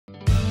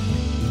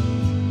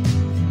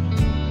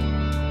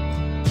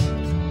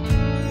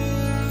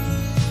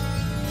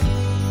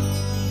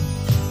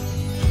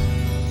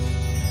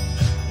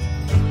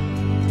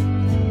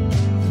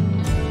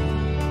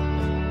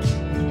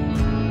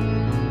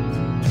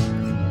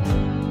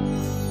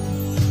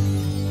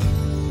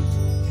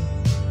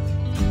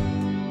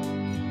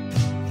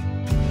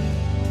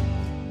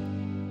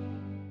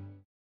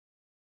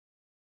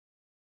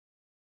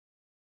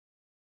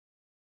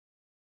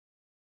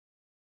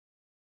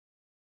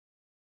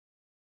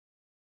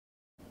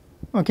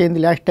Okay, in the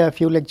last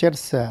few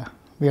lectures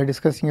we are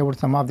discussing about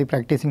some of the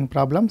practicing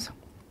problems.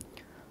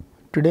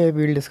 Today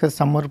we will discuss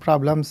some more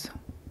problems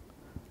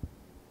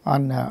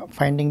on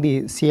finding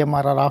the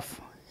CMRR of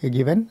a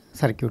given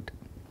circuit.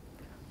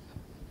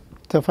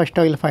 So first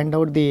I will find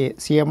out the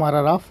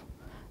CMRR of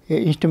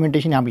a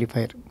instrumentation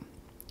amplifier.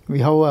 We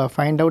have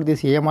find out the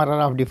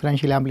CMRR of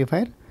differential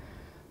amplifier.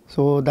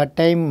 So that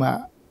time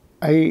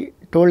I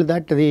told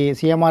that the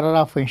CMRR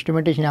of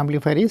instrumentation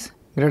amplifier is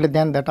greater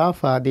than that of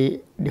the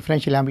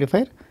differential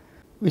amplifier,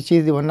 which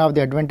is one of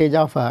the advantage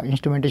of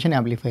instrumentation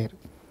amplifier.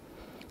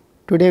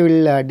 Today we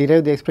will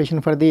derive the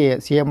expression for the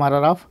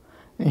CMRR of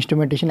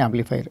instrumentation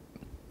amplifier.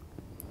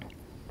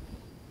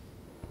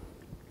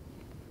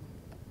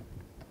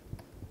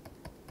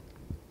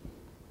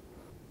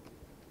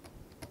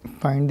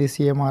 Find the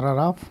CMRR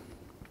of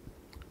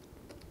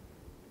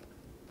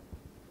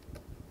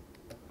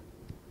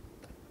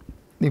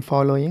the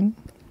following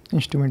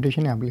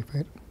instrumentation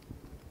amplifier.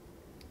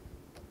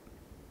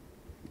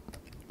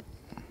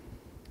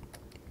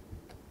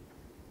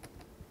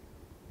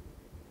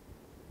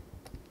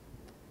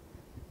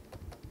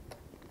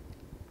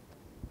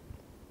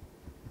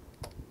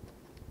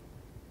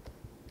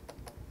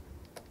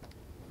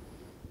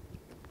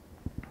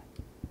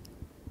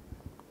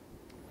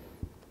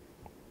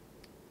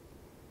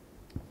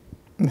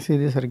 This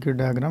is the circuit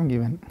diagram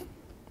given.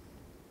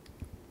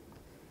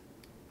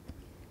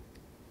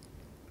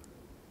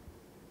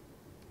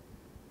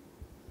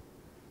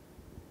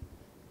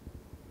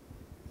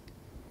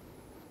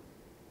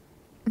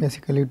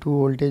 Basically, two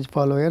voltage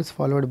followers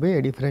followed by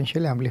a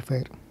differential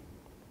amplifier.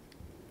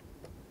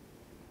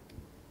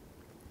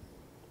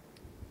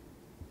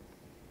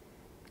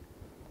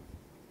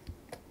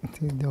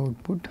 This is the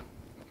output.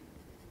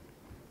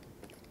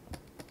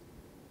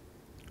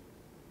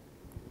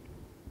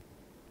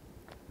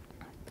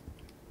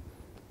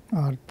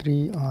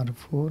 R3,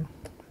 R4,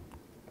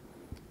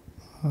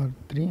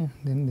 R3,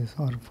 then this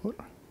R4.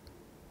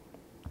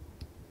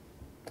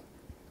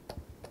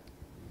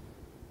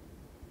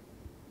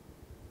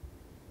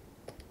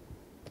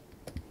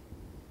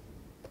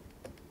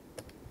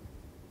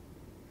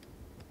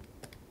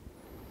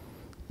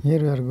 Here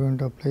we are going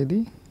to apply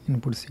the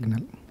input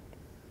signal.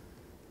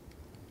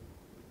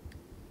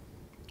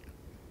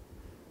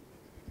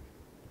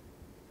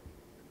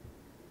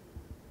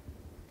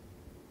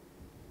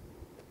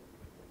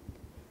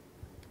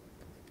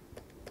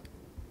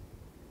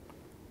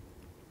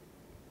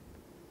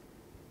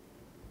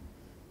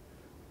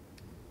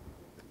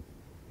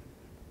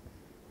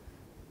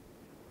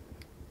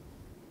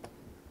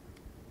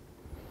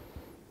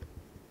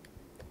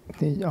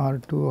 This is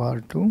R2,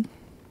 R2,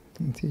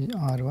 this is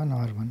R1,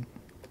 R1.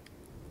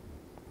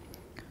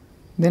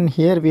 Then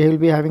here we will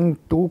be having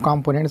two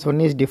components,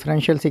 one is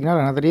differential signal,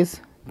 another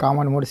is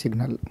common mode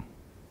signal.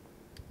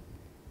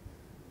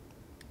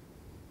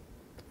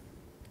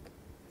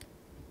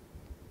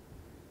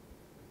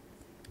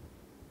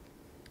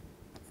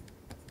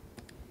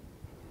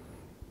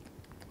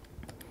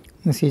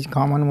 This is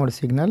common mode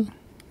signal.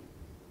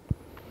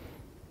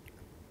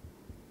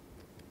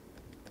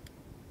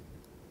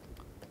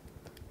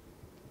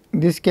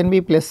 This can be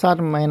plus or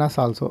minus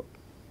also,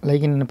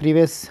 like in the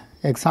previous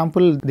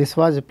example this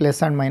was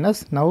plus and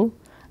minus, now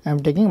I am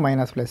taking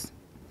minus plus.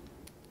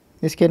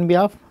 This can be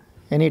of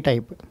any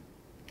type.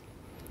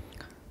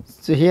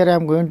 So here I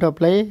am going to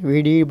apply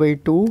VD by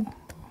 2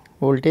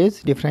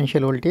 voltage,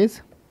 differential voltage,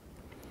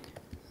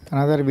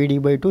 another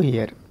VD by 2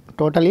 here,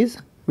 total is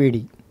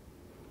VD.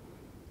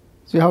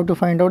 So you have to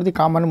find out the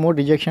common mode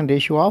rejection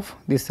ratio of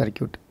this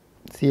circuit.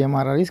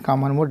 CMRR is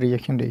common mode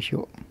rejection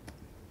ratio.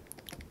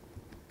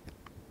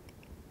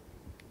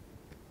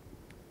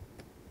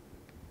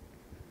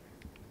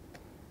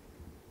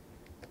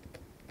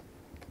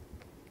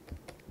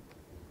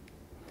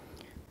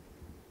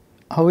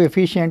 How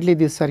efficiently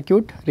this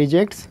circuit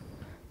rejects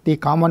the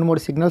common mode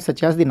signal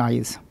such as the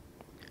noise.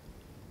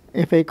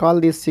 If I call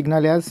this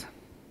signal as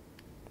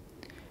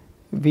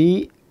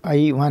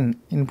VI1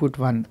 input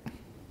 1,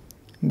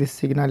 this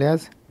signal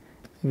as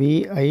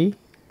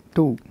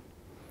VI2,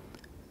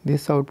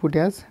 this output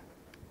as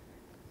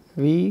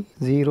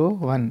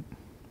V01,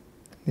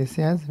 this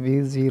as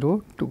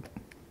V02.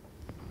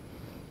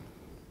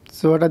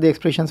 So what are the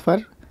expressions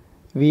for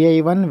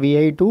VI1,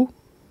 VI2,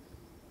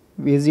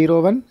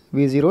 V01,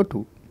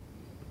 V02?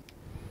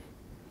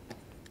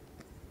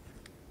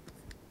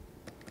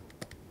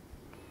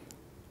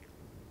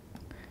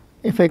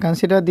 If I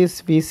consider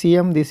this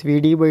VCM, this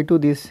VD by 2,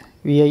 this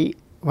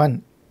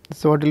VI1,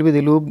 so what will be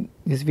the loop?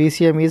 This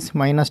VCM is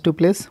minus 2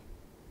 plus,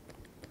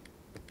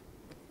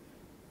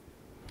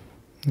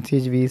 this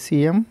is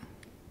VCM,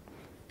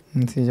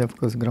 this is of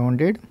course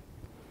grounded,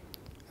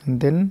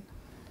 and then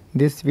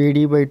this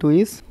VD by 2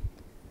 is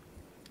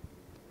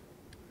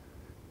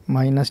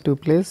minus 2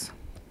 plus.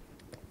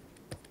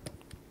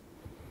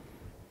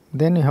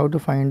 Then you have to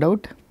find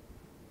out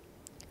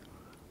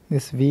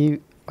this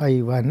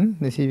VI1,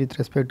 this is with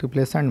respect to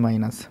plus and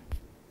minus.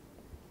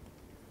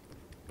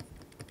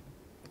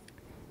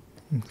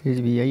 This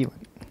is VI1.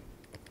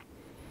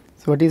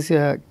 So what is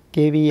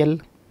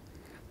KVL.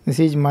 This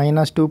is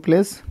minus 2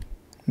 plus,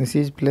 this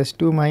is plus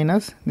 2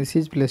 minus, this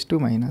is plus 2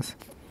 minus.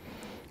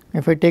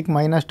 If I take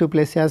minus 2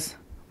 plus as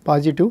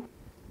positive,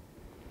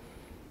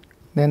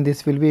 then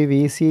this will be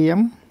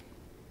VCM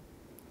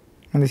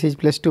and this is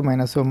plus 2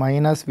 minus. So,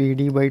 minus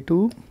VD by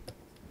 2,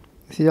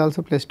 this is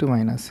also plus 2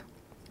 minus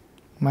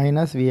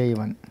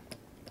VI1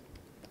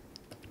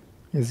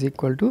 is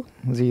equal to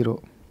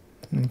 0,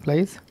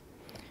 implies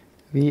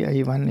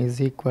VI1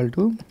 is equal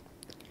to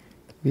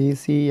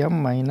VCM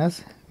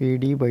minus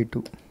VD by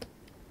 2.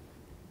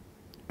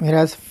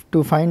 Whereas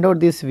to find out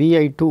this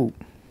VI2,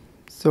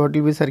 so it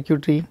will be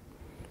circuitry,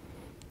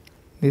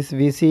 this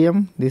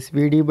VCM, this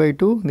VD by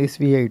 2, this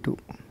VI2.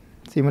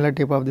 Similar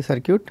type of the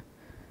circuit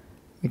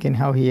we can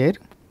have here.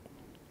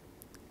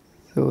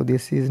 So,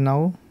 this is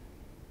now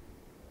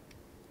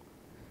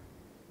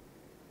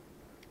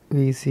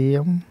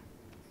VCM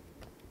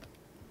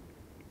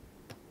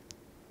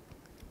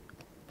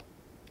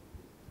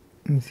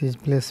this is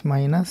plus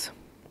minus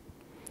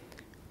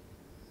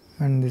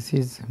and this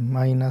is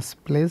minus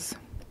plus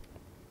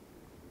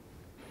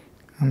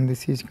and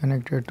this is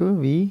connected to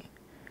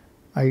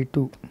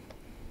VI2.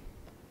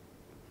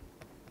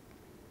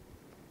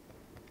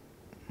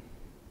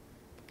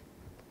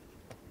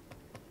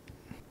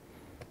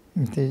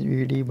 This is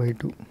VD by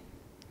 2.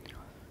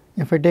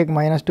 If I take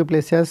minus 2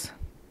 plus as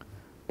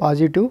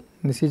positive,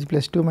 this is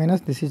plus 2 minus,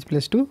 this is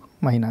plus 2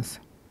 minus,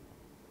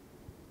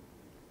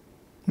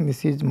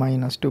 this is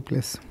minus 2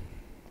 plus.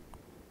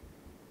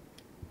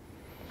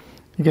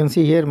 You can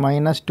see here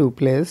minus 2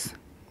 plus,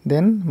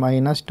 then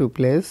minus 2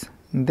 plus,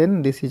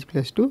 then this is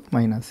plus 2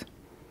 minus.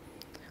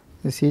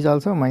 This is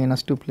also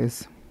minus 2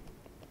 plus.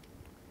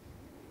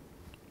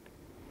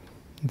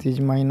 This is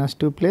minus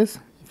 2 plus.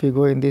 If you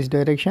go in this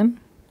direction,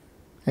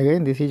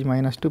 again this is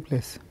minus 2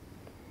 plus.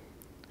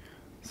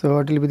 So,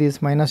 what will be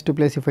this minus 2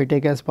 plus if I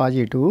take as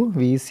positive?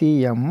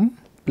 VCM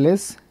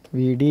plus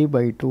VD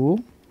by 2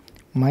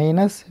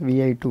 minus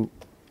VI2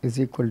 is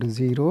equal to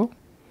 0,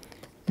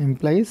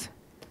 implies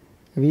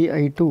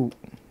VI2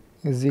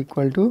 is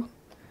equal to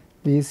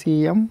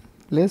VCM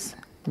plus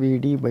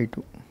VD by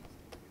 2.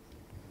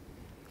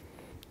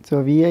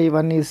 So,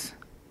 VI1 is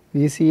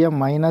VCM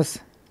minus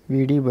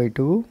VD by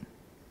 2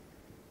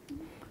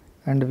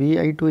 and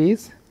VI2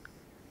 is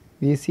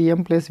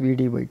VCM plus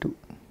VD by 2.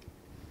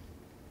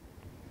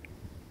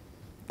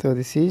 So,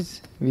 this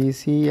is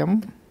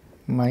VCM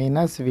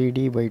minus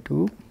VD by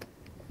 2,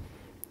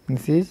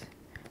 this is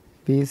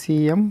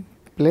VCM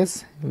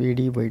plus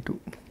VD by 2.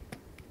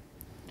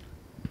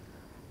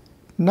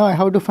 Now, I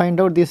have to find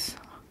out this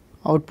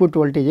output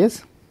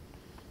voltages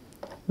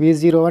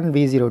V01,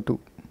 V02.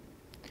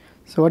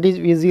 So, what is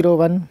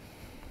V01?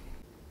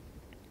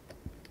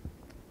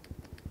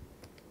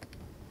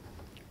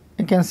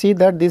 You can see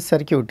that this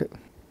circuit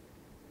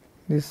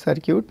is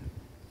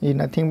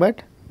nothing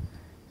but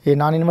a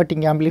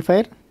non-inverting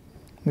amplifier.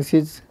 This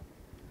is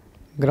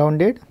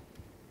grounded.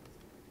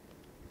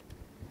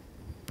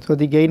 So,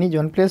 the gain is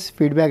 1 plus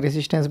feedback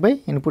resistance by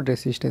input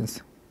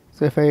resistance.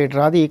 So, if I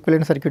draw the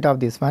equivalent circuit of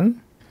this one,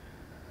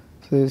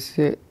 so this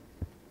is a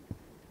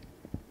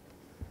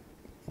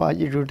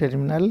positive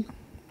terminal,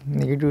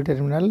 negative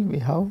terminal, we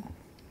have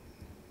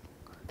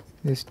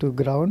this to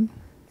ground,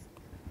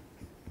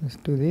 this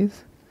to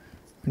this,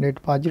 and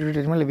at positive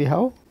terminal we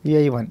have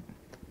VI1.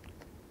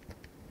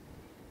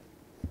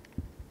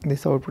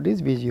 This output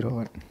is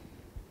V01.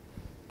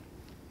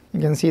 You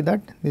can see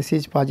that this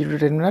is positive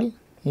terminal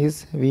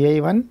is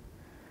VI1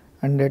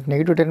 and at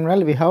negative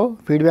terminal we have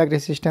feedback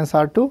resistance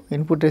R2,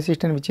 input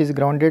resistance which is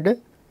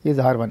grounded is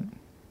R1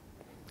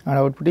 and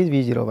output is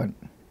V01.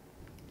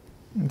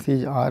 This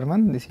is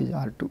R1, this is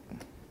R2.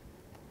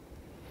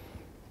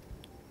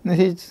 This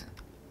is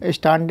a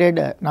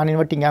standard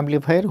non-inverting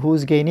amplifier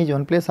whose gain is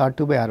 1 plus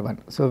R2 by R1.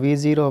 So,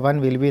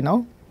 V01 will be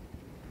now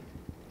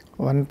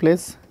 1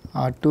 plus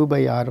R2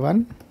 by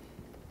R1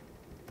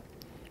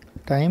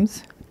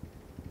 times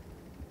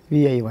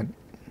VI1.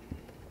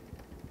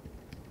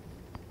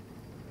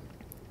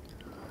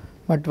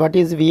 But what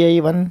is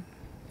VI1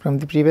 from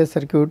the previous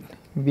circuit?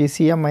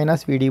 VCM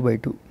minus VD by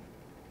 2.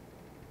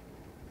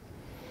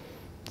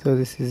 So,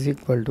 this is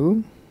equal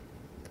to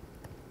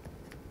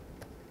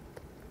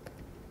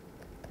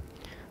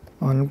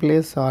 1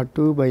 plus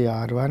R2 by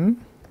R1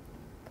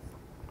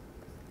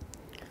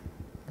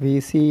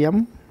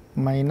 VCM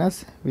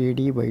minus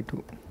VD by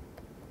 2.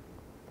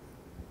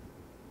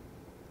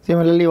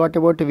 Similarly, what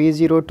about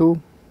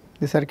V02?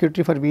 The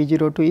circuitry for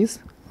V02 is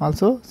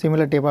also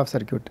similar type of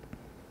circuit.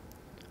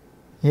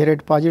 Here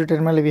at positive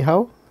terminal we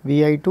have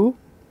VI2,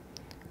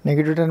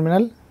 negative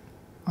terminal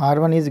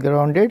R1 is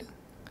grounded,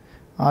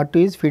 R2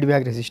 is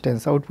feedback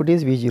resistance, output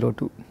is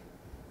V02.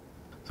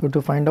 So,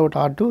 to find out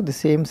R2, the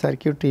same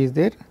circuit is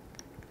there,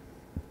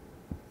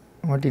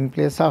 but in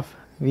place of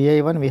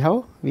VI1 we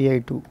have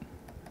VI2.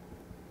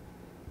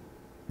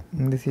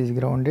 And this is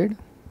grounded.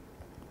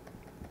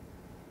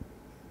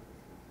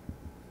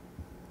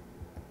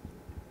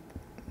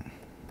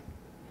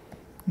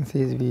 This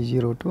is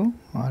V02,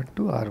 R2,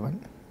 R1.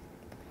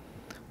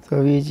 So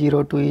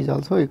V02 is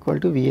also equal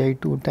to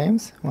Vi2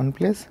 times 1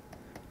 plus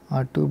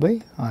R2 by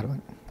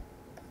R1.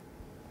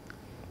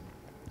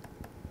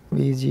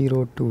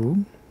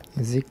 V02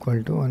 is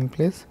equal to 1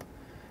 plus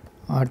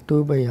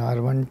R2 by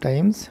R1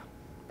 times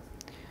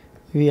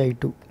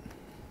Vi2.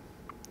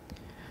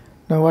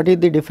 Now what is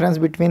the difference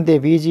between the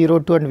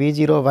V02 and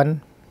V01?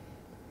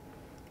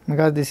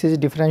 Because this is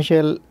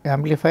differential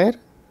amplifier,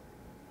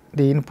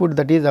 the input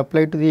that is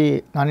applied to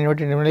the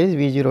non-inverting terminal is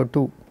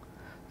V02.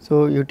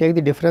 So you take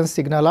the difference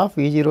signal of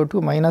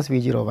V02 minus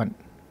V01.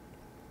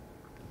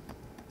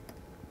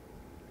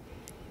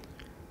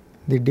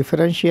 The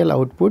differential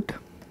output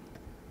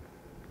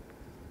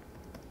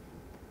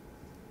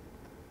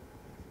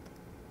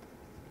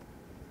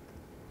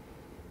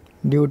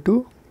due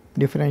to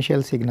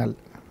differential signal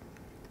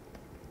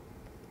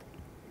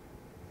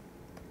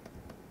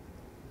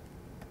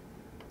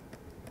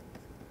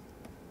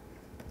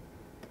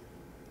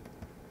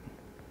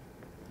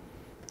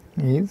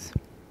is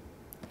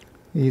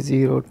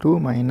V02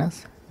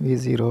 minus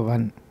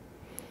V01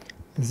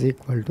 is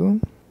equal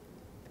to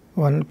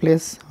 1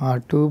 plus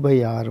R2 by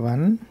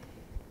R1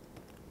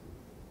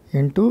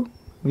 into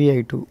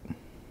Vi2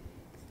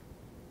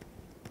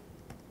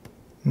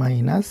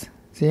 minus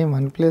same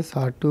 1 plus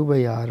R2 by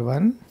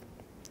R1,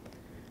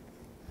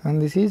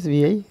 and this is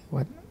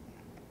Vi1.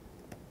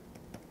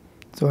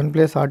 So 1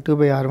 plus R2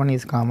 by R1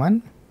 is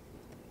common,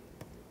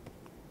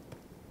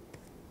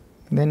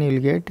 then you will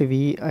get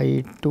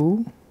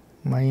Vi2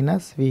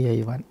 minus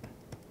Vi1.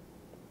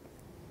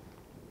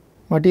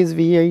 What is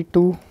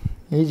Vi2?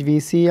 Is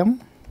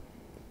VCM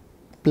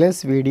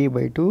plus Vd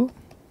by 2,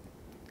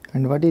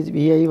 and what is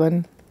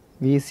Vi1?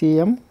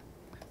 VCM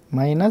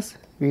minus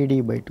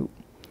Vd by 2.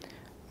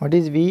 What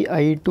is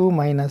Vi2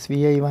 minus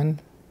Vi1?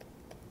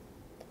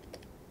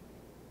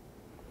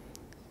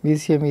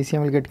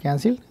 VCM will get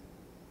cancelled.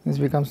 This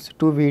becomes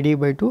 2 Vd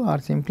by 2 or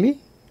simply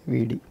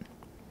Vd.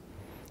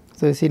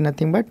 So this is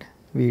nothing but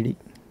Vd.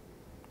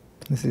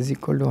 This is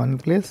equal to 1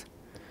 plus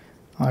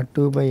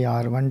R2 by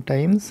R1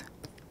 times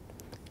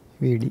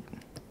Vd.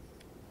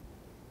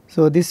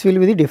 So this will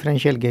be the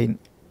differential gain.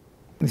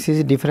 This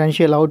is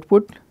differential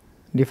output,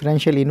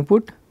 differential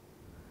input.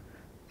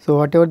 So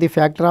whatever the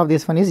factor of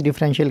this one is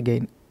differential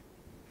gain.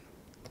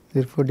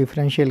 Therefore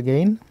differential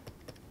gain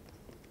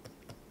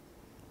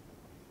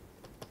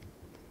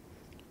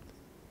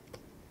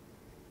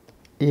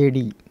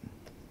AD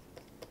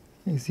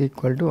is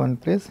equal to 1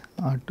 plus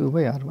R2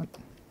 by R1.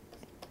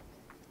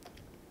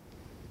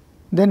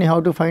 Then you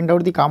have to find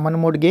out the common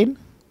mode gain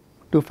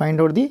to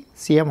find out the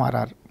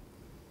CMRR.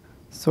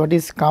 So what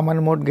is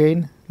common mode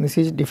gain? This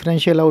is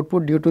differential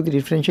output due to the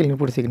differential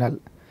input signal.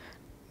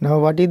 Now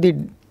what is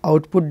the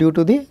output due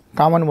to the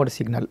common mode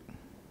signal?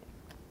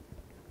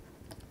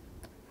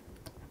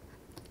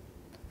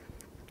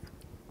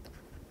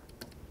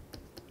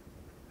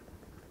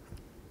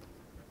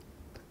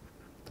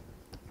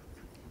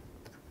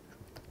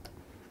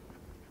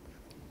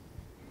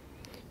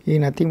 Is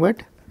nothing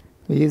but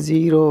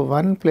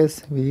V01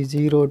 plus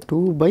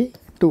V02 by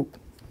 2.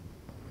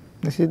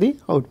 This is the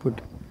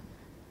output.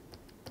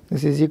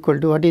 This is equal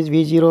to what is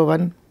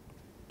V01?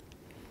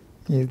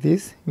 Is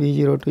this,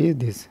 V02 is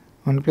this,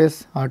 1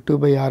 plus R2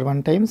 by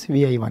R1 times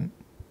Vi1.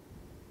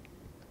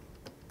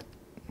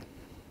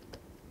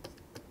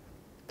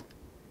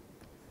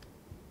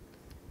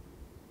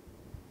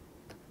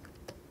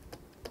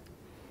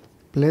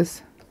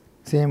 Plus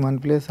same 1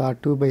 plus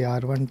R2 by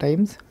R1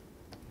 times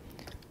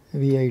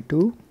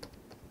Vi2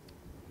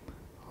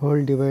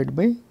 whole divided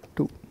by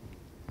 2.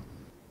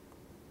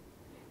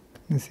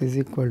 This is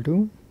equal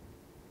to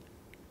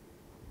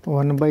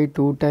 1 by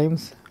 2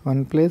 times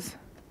 1 plus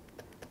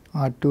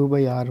R2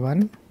 by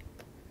R1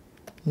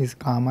 is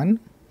common.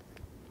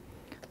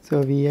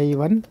 So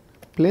Vi1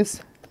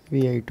 plus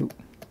Vi2.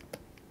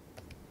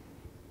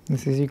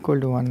 This is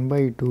equal to 1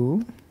 by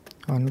 2,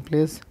 1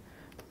 plus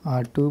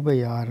R2 by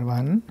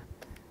R1.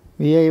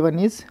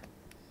 Vi1 is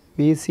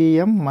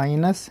VCM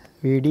minus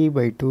Vd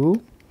by 2.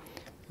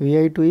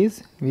 Vi2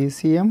 is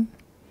VCM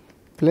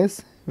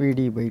plus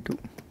Vd by 2.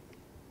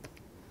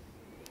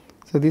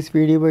 So this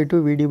Vd by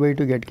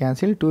 2 get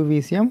cancelled, 2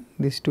 VCM,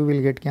 this 2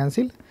 will get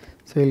cancelled.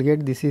 So you will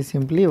get this is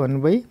simply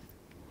 1 by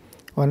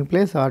 1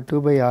 plus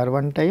R2 by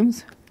R1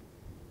 times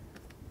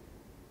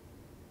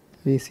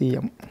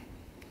VCM.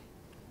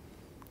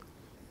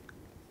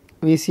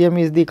 VCM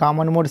is the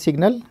common mode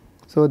signal,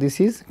 so this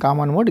is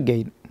common mode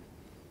gain.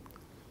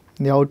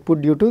 The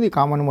output due to the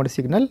common mode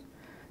signal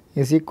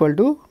is equal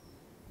to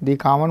the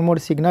common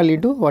mode signal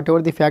into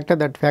whatever the factor,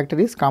 that factor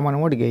is common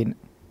mode gain.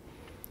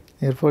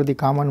 Therefore the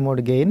common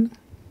mode gain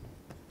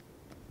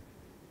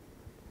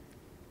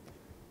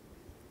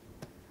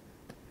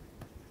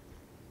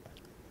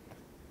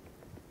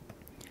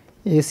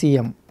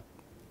ACM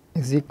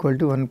is equal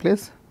to 1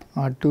 plus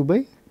R2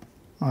 by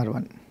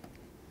R1.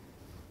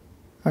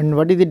 And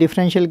what is the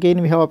differential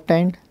gain we have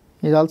obtained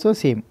is also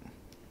same.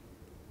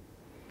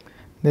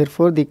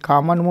 Therefore the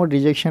common mode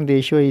rejection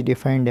ratio is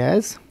defined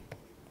as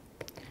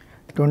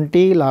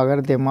 20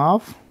 logarithm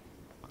of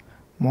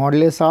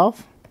modulus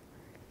of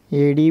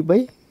AD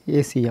by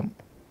ACM.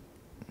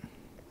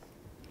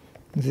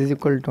 This is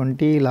equal to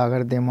 20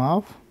 logarithm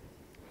of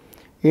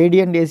AD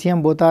and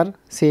ACM both are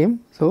same,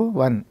 so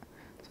 1.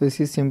 So, this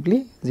is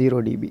simply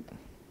 0 dB.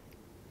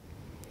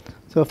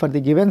 So, for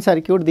the given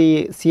circuit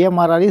the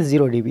CMRR is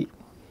 0 dB.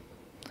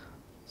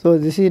 So,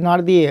 this is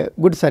not the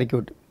good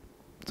circuit.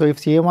 So, if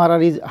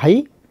CMRR is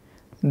high,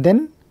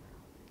 then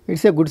it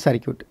is a good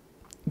circuit.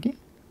 Okay.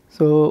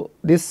 So,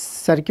 this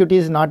circuit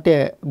is not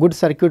a good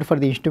circuit for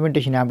the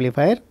instrumentation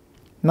amplifier.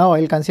 Now,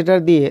 I will consider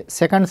the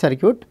second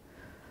circuit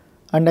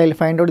and I will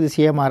find out the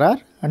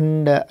CMRR,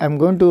 and I am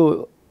going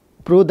to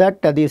prove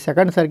that the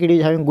second circuit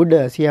is having good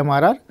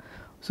CMRR.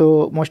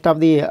 So, most of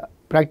the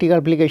practical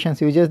applications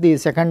uses the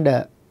second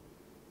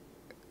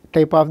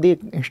type of the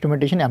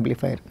instrumentation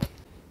amplifier.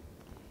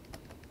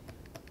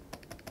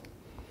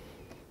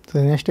 So,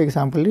 the next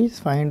example is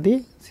find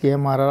the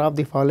CMRR of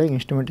the following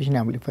instrumentation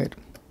amplifier.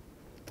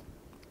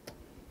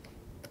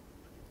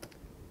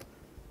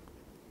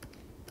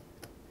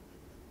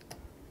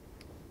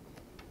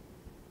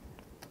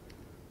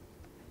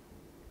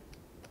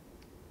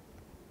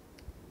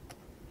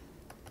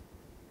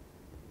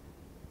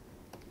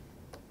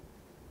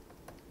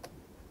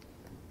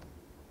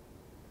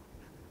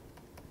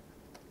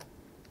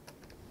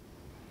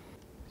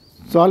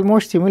 So,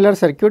 almost similar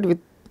circuit with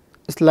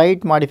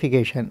slight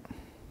modification.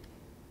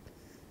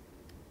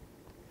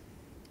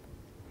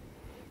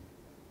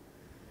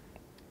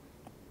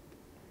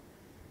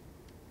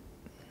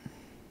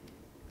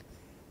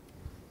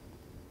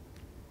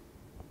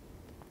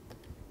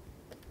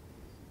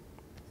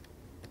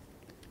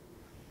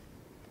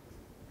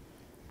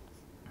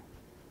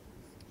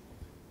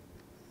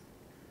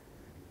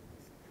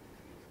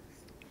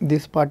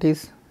 This part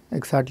is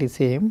exactly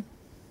same.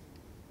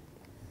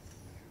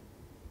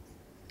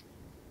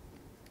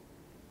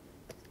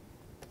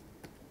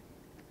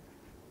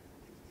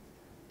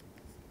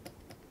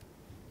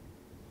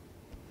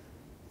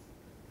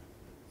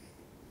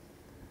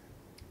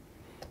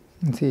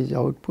 This is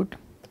output,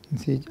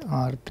 this is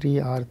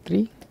R3,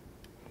 R3,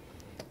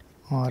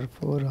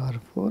 R4,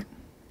 R4.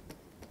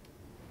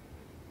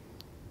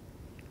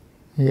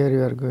 Here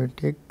you are going to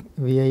take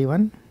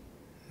Vi1,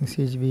 this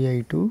is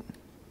Vi2,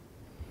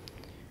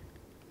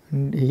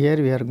 and here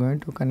we are going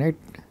to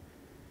connect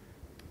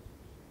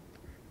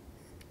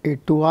a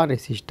 2R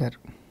resistor,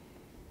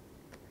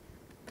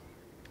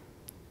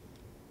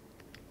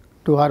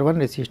 2R1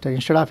 resistor.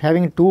 Instead of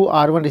having 2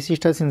 R1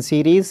 resistors in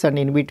series and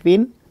in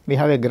between we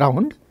have a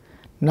ground,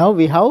 now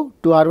we have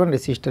 2 R1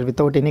 resistor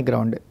without any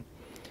ground.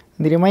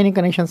 The remaining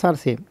connections are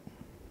same.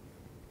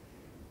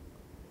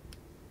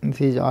 This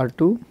is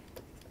R2,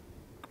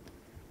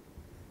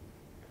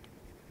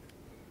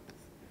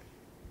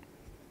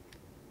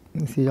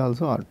 this is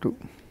also R2,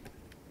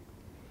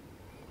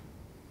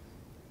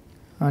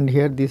 and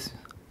here this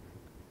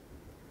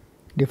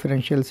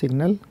differential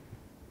signal,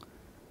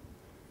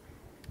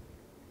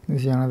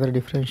 this is another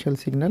differential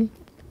signal,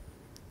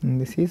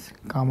 and this is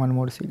common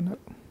mode signal.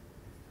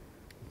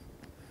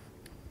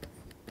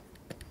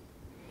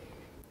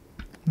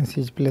 This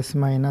is plus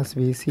minus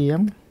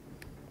VCM,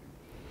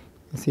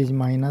 this is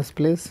minus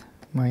plus,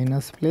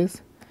 minus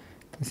plus,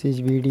 this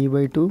is VD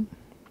by 2,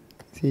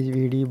 this is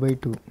VD by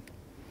 2.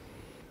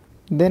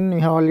 Then we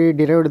have already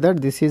derived that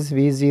this is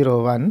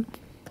V01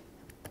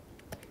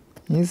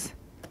 is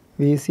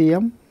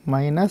VCM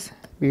minus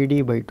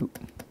VD by 2.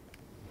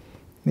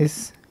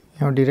 This we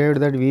have derived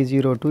that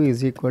V02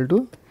 is equal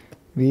to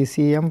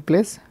VCM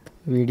plus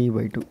VD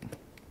by 2.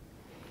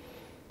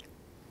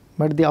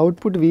 But the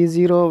output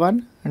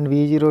V01 and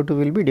V02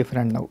 will be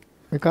different now,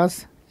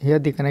 because here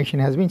the connection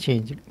has been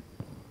changed.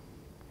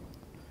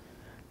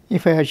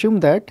 If I assume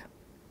that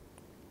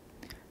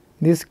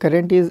this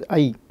current is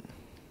I,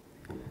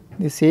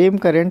 the same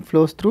current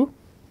flows through,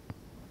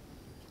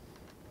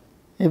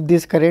 if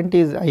this current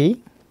is I,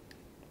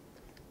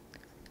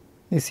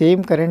 the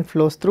same current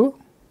flows through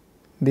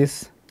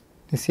this,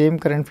 the same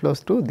current flows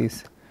through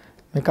this,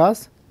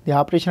 because the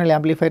operational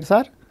amplifiers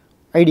are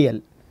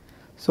ideal.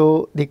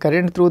 So, the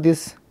current through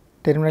this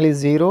terminal is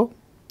 0,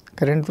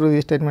 current through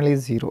this terminal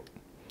is 0.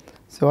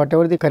 So,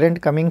 whatever the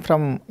current coming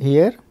from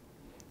here,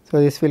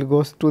 so this will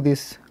goes to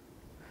this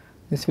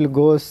will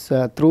goes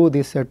through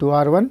this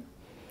 2R1,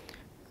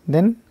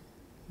 then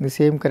the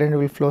same current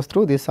will flows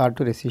through this R2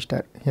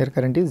 resistor, here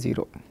current is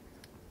 0.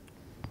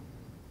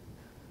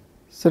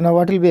 So, now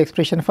what will be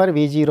expression for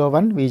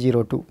V01,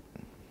 V02?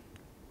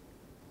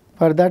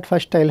 For that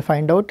first I will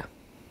find out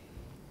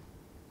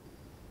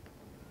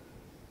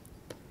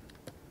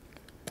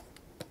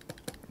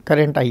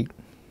current I.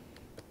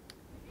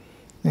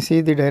 This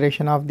is the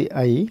direction of the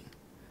I.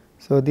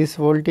 So, this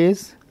voltage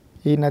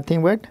is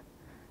nothing but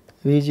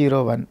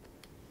V01.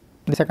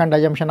 The second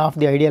assumption of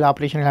the ideal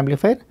operational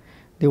amplifier,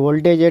 the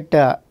voltage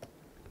at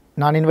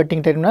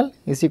non-inverting terminal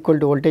is equal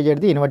to voltage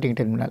at the inverting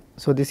terminal.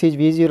 So, this is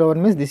V01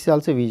 means this is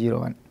also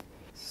V01.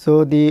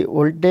 So, the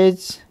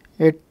voltage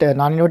at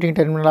non-inverting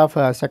terminal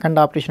of second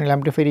operational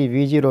amplifier is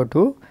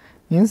V02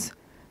 means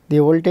the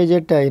voltage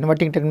at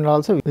inverting terminal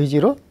also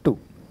V02.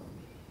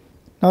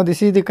 Now,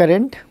 this is the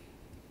current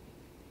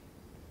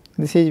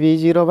This is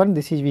V01,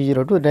 this is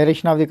V02.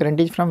 Direction of the current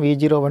is from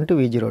V01 to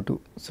V02.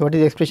 So what is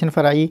the expression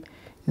for I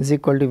is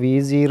equal to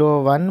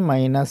V01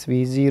 minus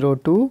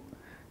V02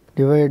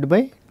 divided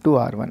by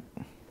 2R1.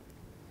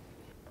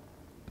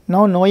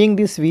 Now knowing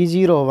this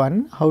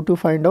V01, how to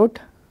find out?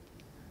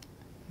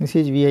 This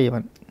is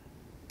VI1,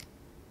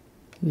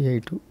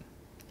 VI2.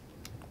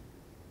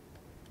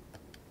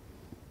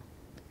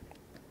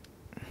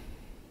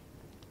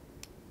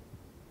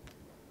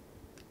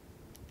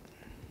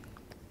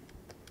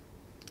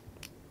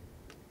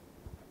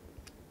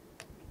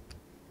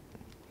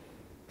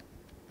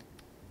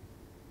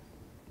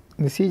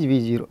 This is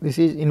V0, this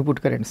is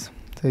input currents.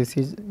 So this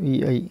is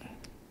VI1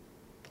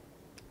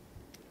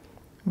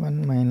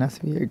 minus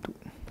VI2.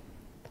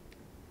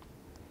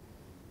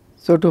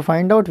 So to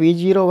find out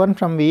V01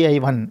 from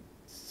VI1,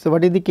 so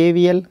what is the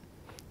KVL?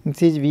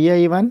 This is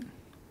VI1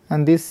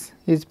 and this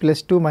is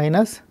plus 2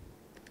 minus,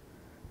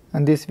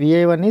 and this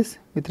VI1 is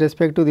with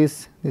respect to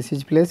this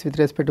is plus with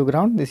respect to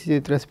ground, this is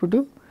with respect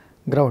to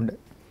ground.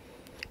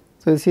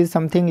 So this is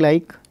something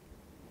like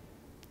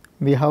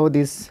we have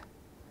this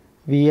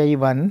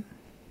VI1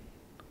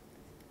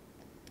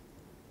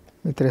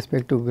 with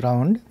respect to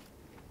ground,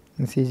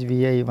 this is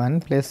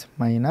VI1 plus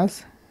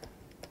minus,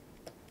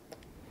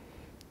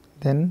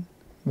 then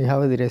we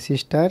have the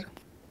resistor,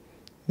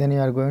 then you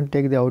are going to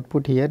take the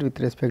output here with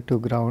respect to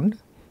ground,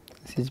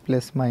 this is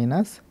plus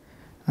minus,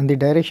 and the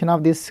direction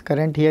of this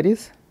current here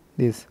is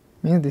this,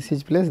 means this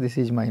is plus, this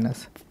is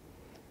minus,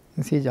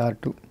 this is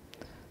R2,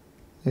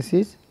 this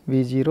is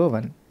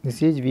V01,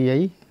 this is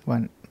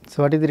VI1.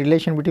 So what is the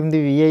relation between the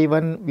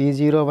VI1,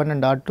 V01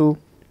 and R2?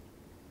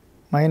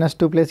 Minus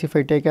 2 plus if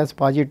I take as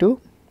positive,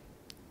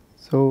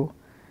 so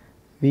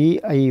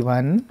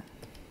VI1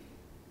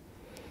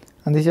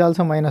 and this is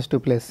also minus 2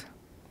 plus.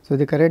 So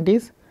the current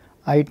is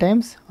I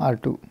times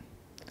R2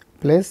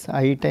 plus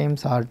I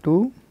times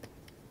R2,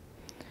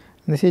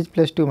 this is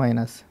plus 2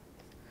 minus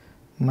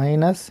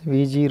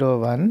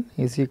V01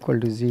 is equal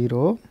to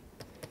 0,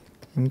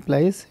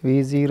 implies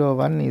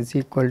V01 is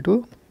equal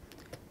to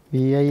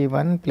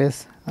VI1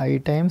 plus I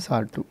times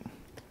R2.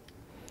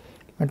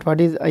 But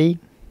what is I?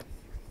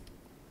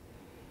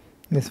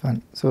 This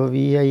one. So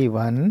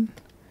VI1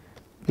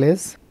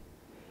 plus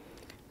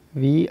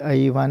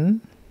VI1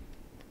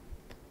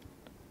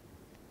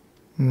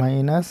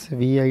 minus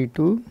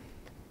VI2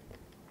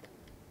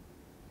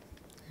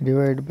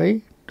 divided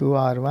by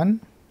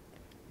 2R1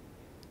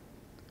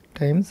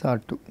 times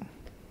R2.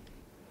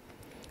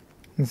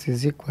 This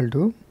is equal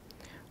to,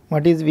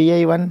 what is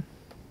VI1?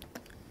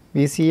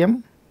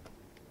 VCM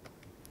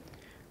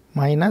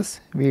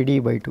minus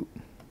VD by 2.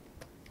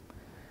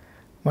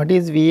 What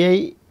is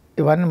VI1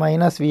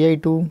 minus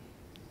VI2?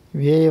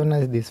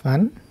 VI1 is this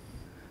one.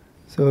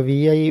 So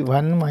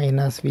VI1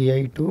 minus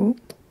VI2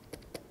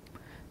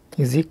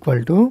 is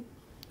equal to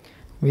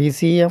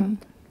VCM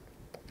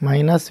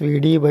minus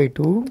VD by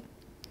 2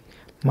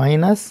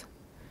 minus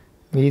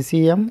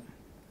VCM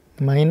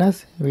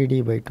minus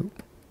VD by 2.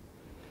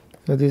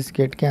 So this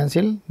get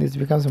cancelled, this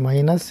becomes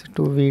minus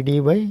 2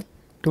 VD by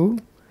 2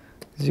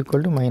 is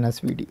equal to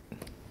minus VD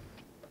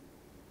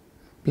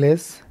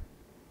plus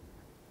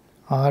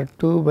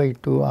R2 by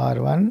 2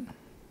 R1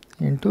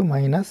 into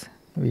minus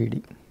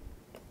VD.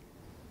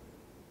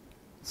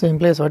 So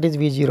implies what is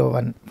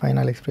V01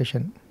 final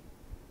expression?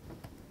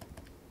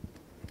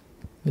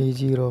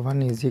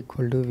 V01 is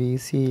equal to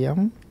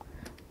VCM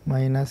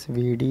minus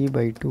VD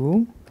by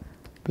 2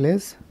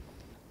 plus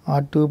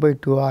R2 by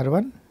 2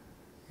 R1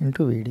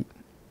 into VD.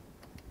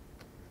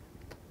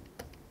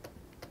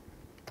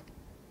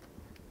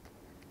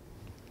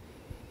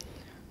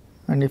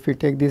 And if we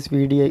take this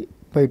VD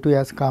by 2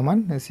 as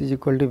common, this is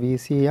equal to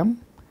VCM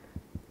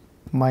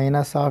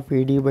minus of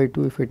VD by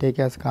 2 if we take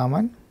as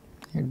common,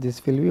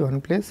 this will be 1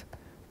 plus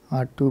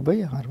R2 by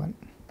R1.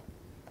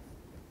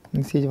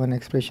 This is one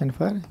expression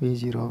for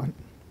V01.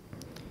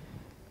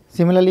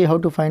 Similarly, how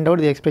to find out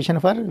the expression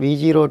for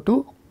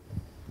V02?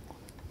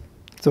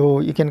 So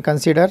you can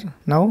consider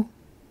now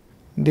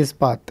this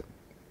path,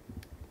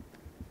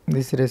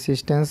 this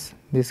resistance,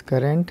 this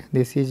current,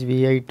 this is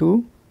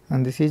VI2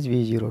 and this is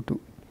V02.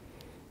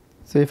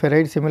 So if I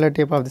write similar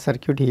type of the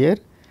circuit here,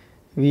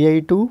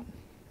 VI2,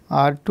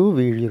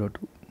 R2,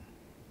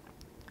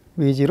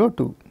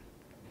 V02.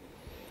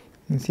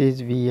 This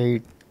is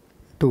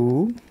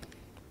VI2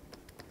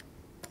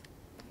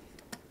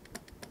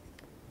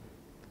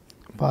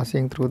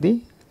 passing through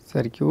the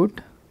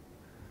circuit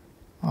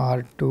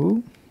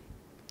R2,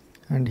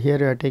 and here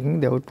we are taking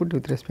the output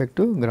with respect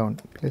to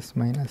ground, plus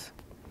minus.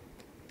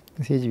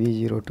 This is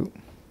V02.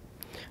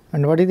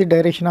 And what is the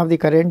direction of the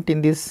current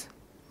in this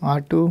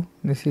R2?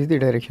 This is the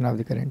direction of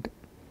the current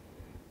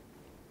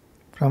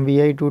from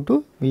VI2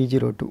 to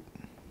V02.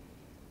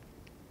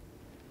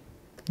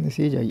 This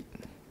is I,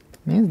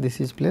 means this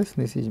is plus,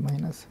 this is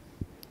minus.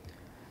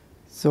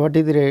 So what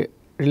is the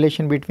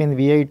relation between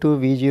VI2,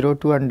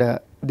 V02 and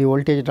the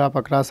voltage drop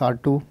across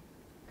R2?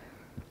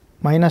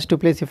 Minus 2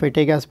 plus if I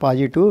take as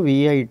positive,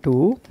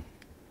 VI2,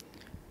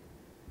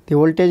 the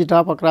voltage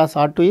drop across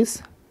R2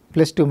 is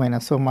plus 2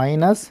 minus. So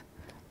minus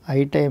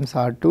I times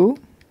R2,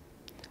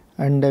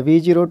 and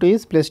V02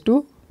 is plus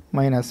 2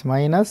 minus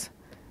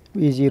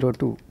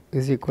V02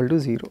 is equal to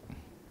 0.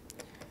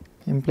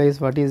 Implies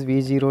what is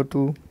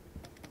V02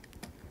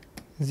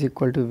 is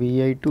equal to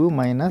Vi2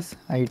 minus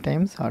I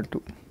times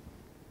R2.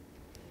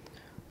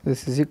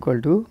 This is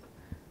equal to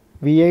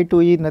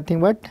Vi2 is nothing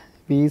but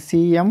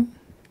Vcm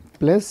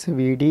plus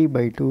Vd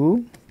by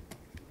 2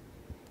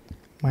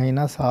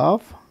 minus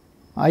of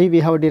I we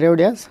have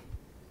derived as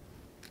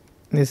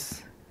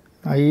this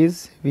I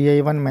is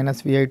Vi1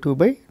 minus Vi2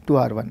 by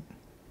 2R1.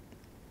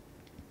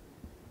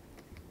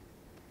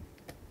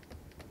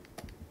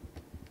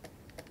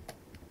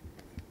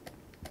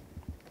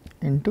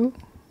 Into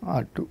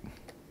R2.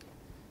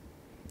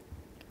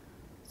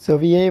 So,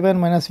 Vi1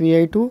 minus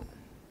Vi2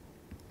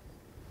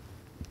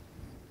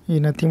 is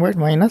nothing but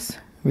minus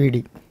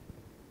Vd.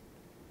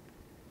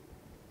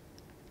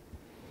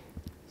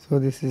 So,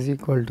 this is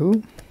equal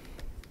to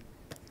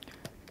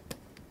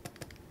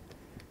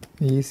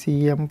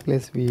Vcm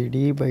plus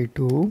Vd by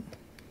 2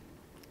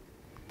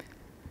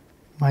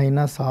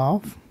 minus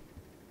of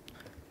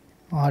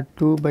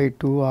R2 by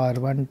 2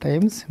 R1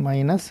 times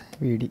minus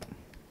Vd.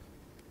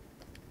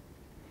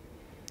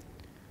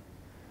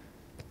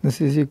 This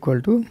is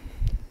equal to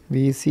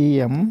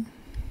Vcm,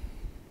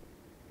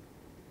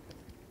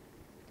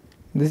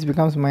 this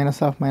becomes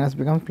minus of minus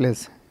becomes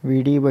plus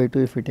Vd by 2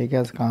 if we take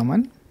as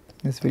common,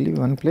 this will be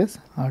 1 plus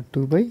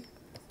R2 by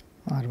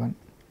R1.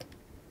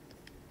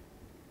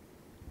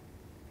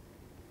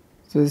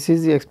 So, this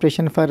is the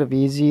expression for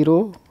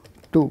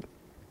V02,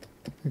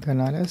 we can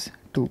call as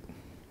 2.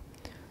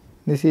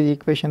 This is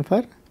equation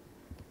for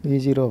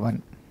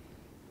V01.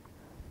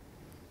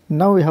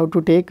 Now, we have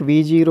to take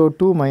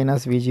V02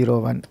 minus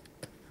V01.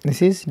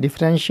 This is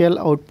differential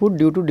output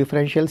due to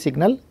differential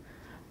signal,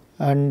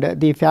 and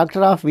the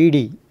factor of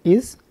Vd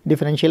is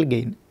differential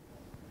gain.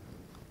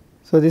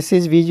 So, this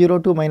is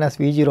V02 minus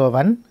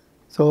V01.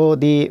 So,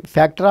 the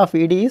factor of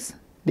Vd is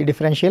the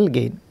differential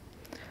gain.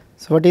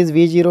 So, what is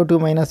V02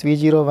 minus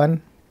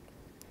V01?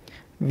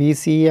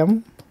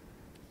 Vcm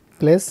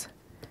plus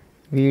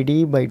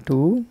Vd by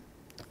 2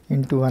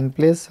 into 1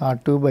 plus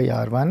R2 by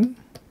R1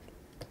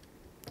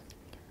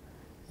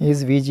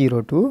 is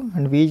V02,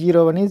 and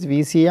V01 is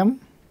Vcm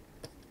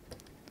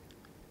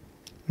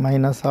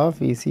minus of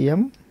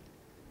Vcm,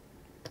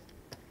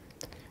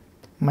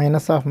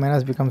 minus of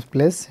minus becomes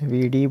plus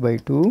Vd by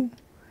 2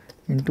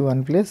 into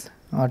 1 plus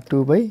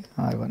R2 by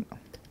R1.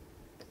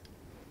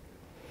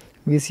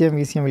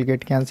 Vcm will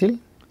get cancelled.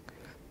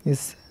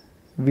 This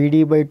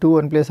Vd by 2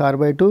 1 plus R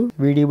by 2,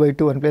 Vd by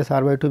 2 1 plus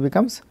R by 2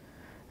 becomes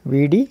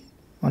Vd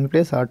 1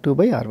 plus R2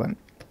 by R1.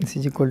 This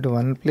is equal to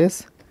 1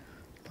 plus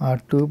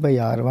R2 by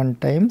R1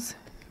 times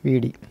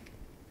Vd.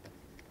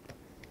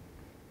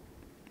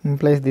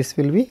 Implies this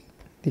will be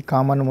the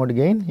common mode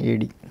gain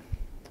Ad.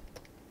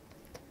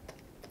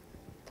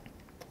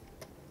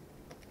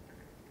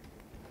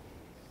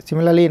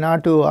 Similarly, in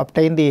order to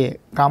obtain the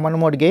common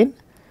mode gain,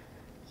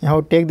 you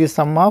have to take the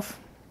sum of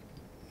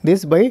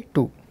this by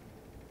 2.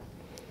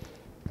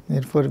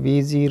 Therefore,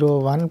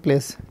 V01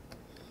 plus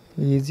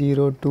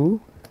V02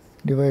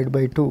 divided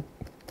by 2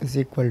 is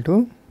equal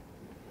to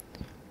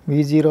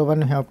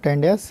V01 we have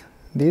obtained as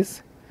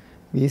this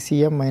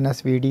Vcm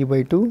minus Vd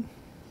by 2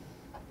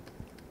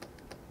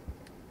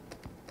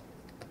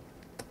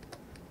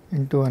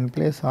 into 1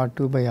 plus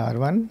R2 by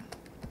R1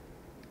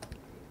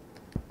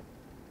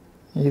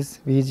 is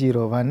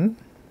V01,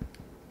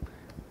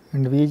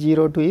 and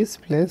V02 is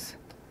plus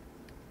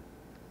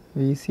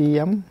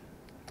Vcm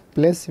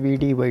plus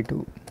Vd by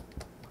 2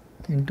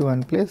 into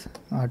 1 plus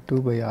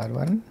R2 by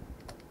R1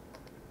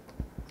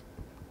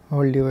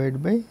 whole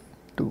divided by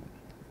 2.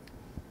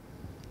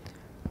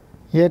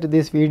 Here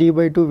this Vd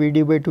by 2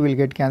 will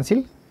get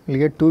cancelled, we will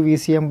get 2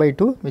 Vcm by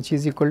 2 which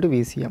is equal to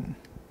Vcm.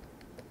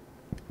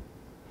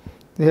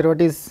 Here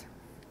what is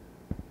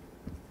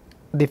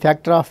the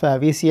factor of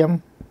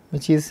Vcm,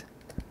 which is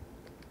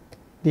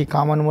the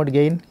common mode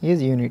gain,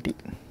 is unity.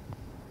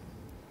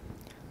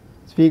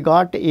 So, we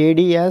got Ad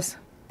as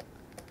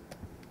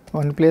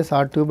 1 plus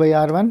R2 by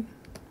R1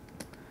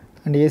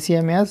 and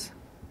ACM as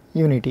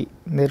unity.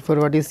 Therefore,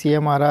 what is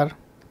CMRR?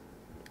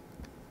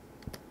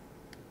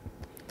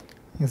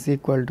 Is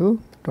equal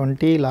to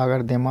 20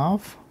 logarithm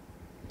of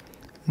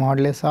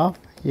modulus of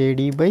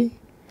AD by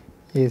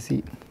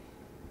AC.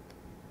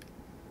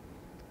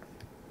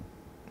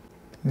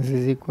 This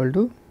is equal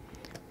to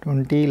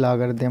 20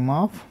 logarithm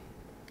of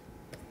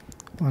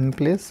 1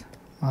 plus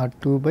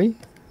R2 by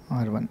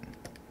R1.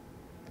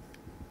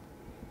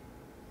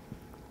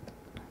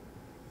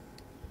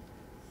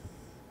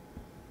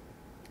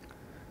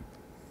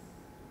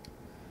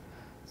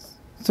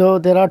 So,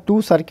 there are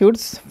two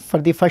circuits. For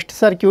the first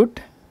circuit,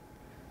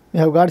 we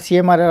have got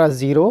CMRR as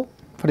 0.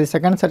 For the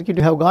second circuit,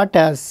 we have got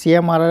as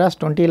CMRR as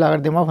 20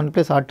 logarithm of 1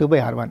 plus R2 by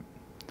R1.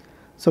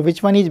 So,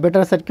 which one is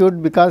better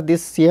circuit? Because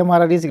this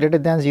CMRR is greater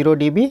than 0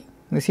 dB,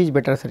 this is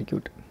better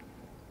circuit.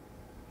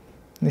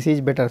 This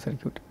is better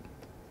circuit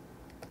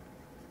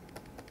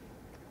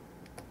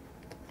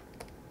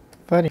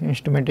for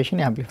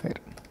instrumentation amplifier.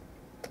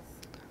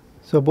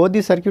 So, both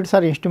the circuits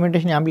are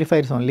instrumentation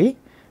amplifiers only,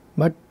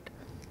 but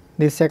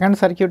the second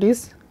circuit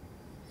is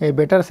a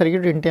better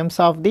circuit in terms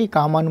of the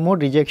common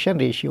mode rejection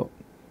ratio,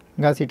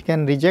 because it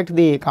can reject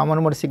the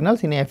common mode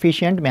signals in an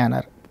efficient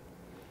manner.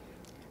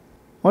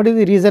 What is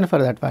the reason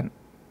for that one?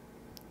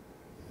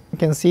 You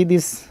can see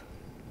this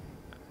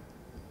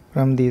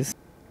from this.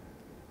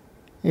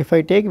 If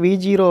I take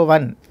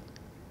V01,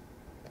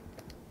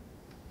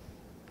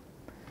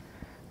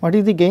 what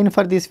is the gain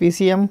for this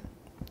VCM?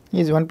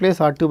 Is 1 plus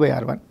R2 by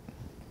R1.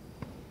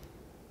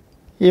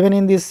 Even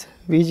in this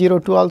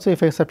V02 also,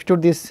 if I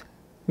substitute this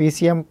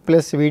VCM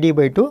plus Vd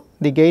by 2,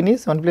 the gain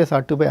is 1 plus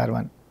R2 by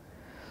R1.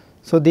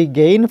 So, the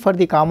gain for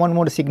the common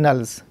mode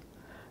signals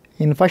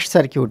in first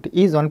circuit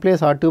is 1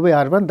 plus R2 by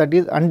R1, that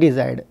is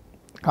undesired.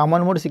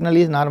 Common mode signal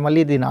is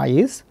normally the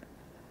noise.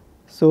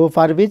 So,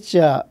 for which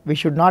we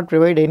should not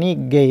provide any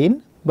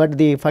gain, but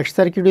the first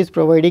circuit is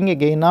providing a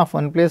gain of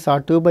 1 plus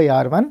R2 by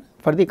R1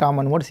 for the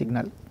common mode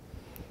signal.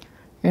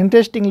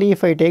 Interestingly,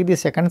 if I take the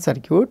second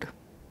circuit,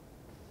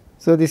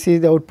 so this is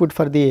the output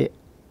for the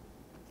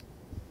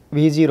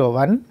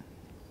V01.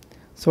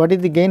 So, what is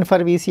the gain for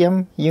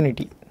VCM?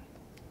 Unity.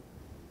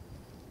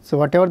 So,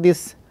 whatever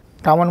this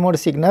common mode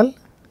signal,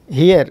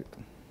 here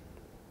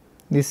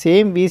the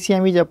same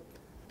VCM is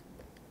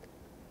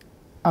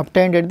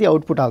obtained at the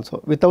output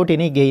also without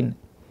any gain,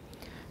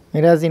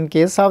 whereas in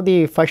case of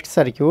the first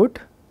circuit,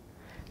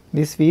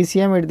 this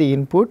VCM at the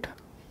input,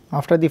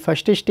 after the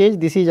first stage,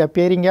 this is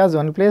appearing as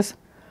 1 plus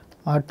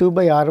R2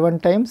 by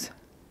R1 times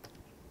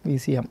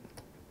VCM.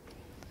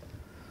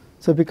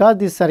 So, because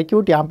this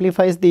circuit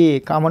amplifies the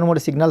common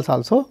mode signals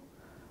also,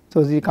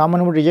 so the common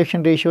mode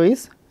rejection ratio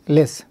is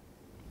less,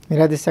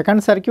 whereas the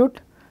second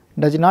circuit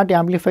does not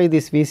amplify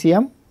this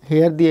VCM,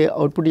 here the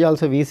output is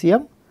also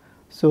VCM.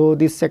 So,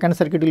 this second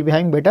circuit will be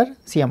having better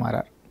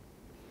CMRR.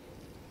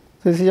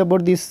 So, this is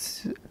about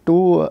these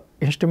two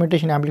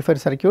instrumentation amplifier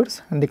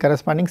circuits and the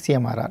corresponding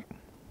CMRR.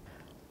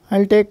 I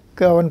will take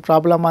one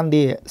problem on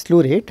the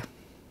slew rate.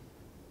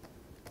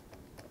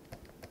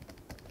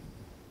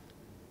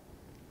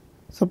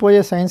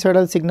 Suppose a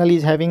sinusoidal signal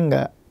is having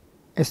a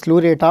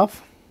slew rate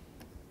of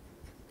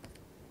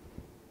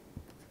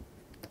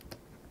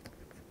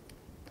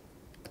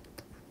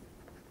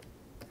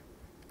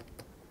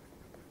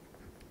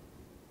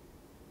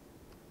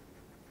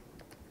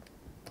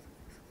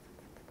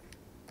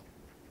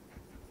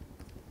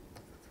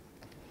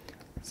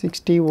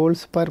 60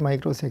 volts per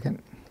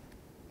microsecond.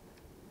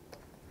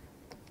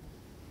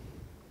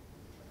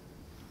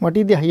 What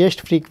is the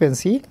highest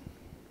frequency?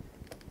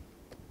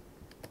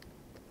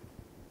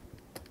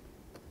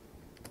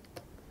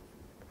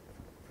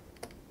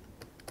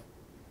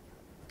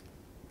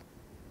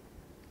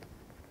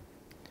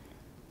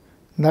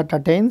 That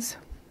attains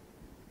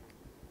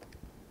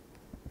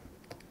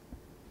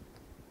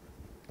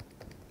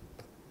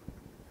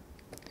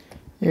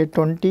a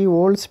 20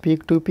 volts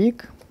peak to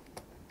peak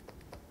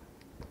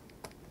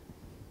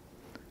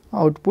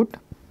output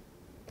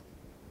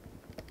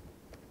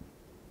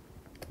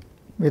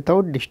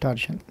without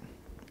distortion.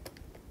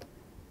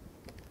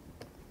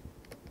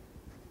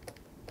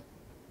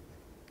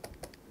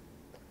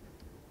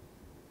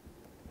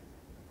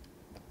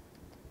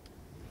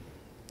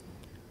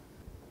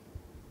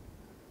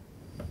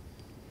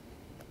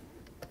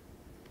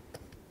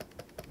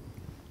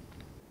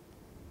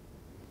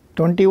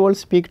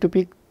 Volts peak to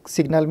peak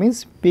signal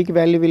means peak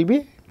value will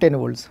be 10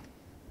 volts.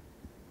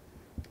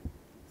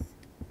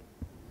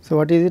 So,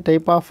 what is the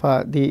type of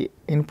the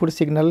input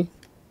signal?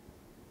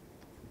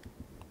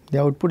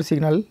 The output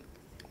signal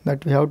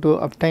that we have to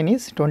obtain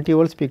is 20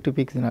 volts peak to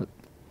peak signal.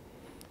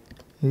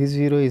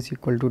 V0 is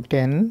equal to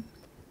 10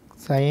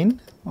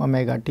 sin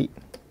omega t.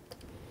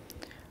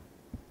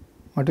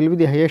 What will be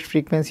the highest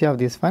frequency of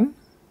this one?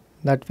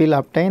 That will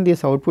obtain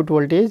this output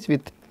voltage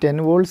with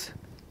 10 volts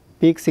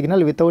peak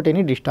signal without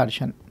any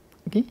distortion.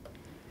 Okay.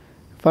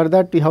 For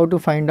that we have to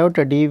find out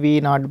a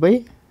dV0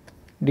 by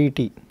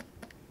dt.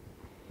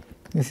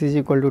 This is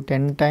equal to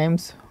 10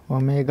 times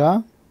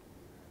omega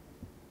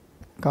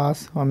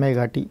cos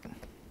omega t.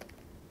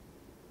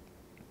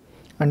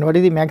 And what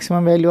is the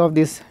maximum value of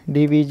this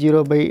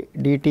dV0 by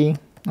dt?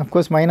 Of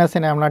course, minus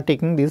and I am not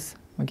taking this.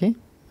 Okay.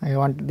 I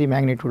want the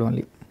magnitude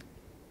only.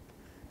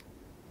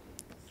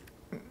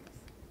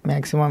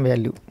 Maximum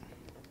value.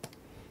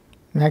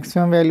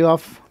 Maximum value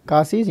of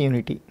cos is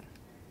unity.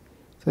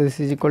 So, this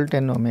is equal to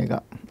 10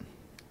 omega.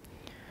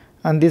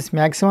 And this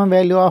maximum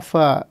value of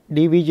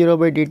dV0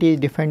 by dt is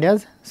defined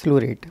as slew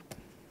rate.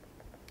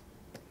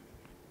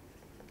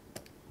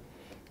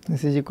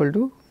 This is equal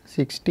to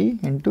 60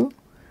 into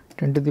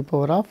 10 to the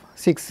power of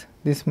 6.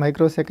 This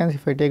microseconds,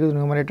 if I take the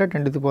numerator,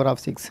 10 to the power of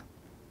 6.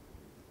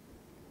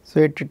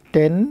 So, at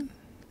 10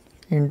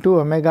 into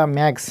omega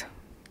max,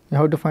 you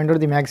have to find out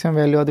the maximum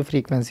value of the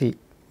frequency,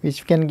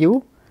 which can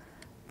give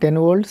 10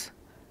 volts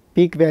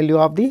peak value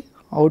of the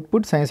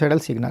output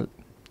sinusoidal signal,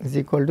 is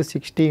equal to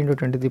 60 into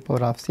 10 to the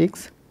power of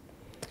 6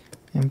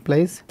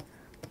 implies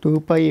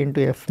 2 pi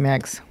into f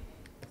max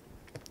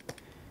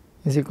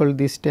is equal to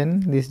this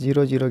 10, this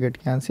 0 0 get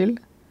cancelled,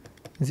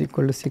 is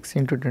equal to 6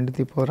 into 10 to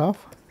the power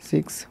of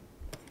 6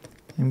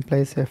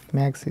 implies f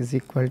max is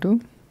equal to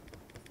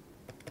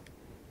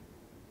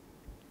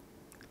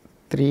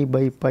 3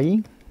 by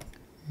pi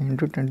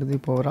into 10 to the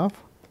power of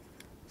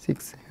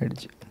 6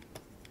 Hz.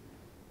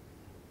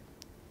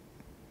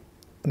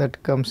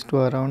 That comes to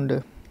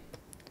around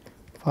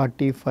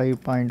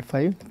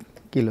 45.5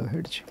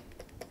 kilohertz.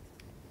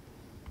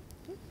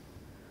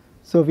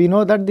 So, we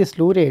know that the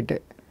slew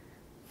rate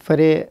for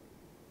a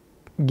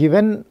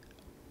given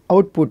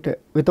output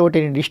without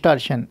any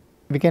distortion,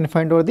 we can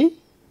find out the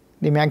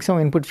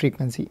maximum input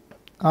frequency,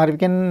 or we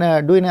can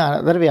do in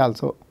another way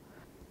also.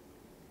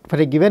 For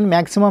a given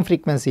maximum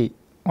frequency,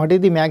 what is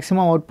the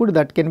maximum output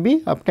that can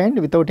be obtained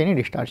without any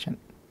distortion?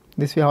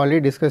 This we have already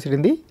discussed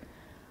in the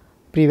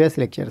previous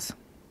lectures.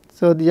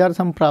 So, these are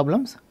some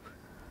problems.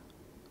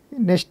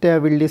 Next we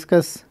will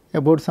discuss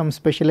about some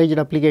specialized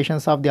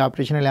applications of the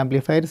operational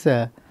amplifiers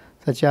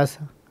such as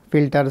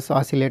filters,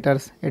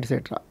 oscillators,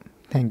 etc.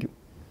 Thank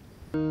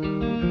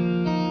you.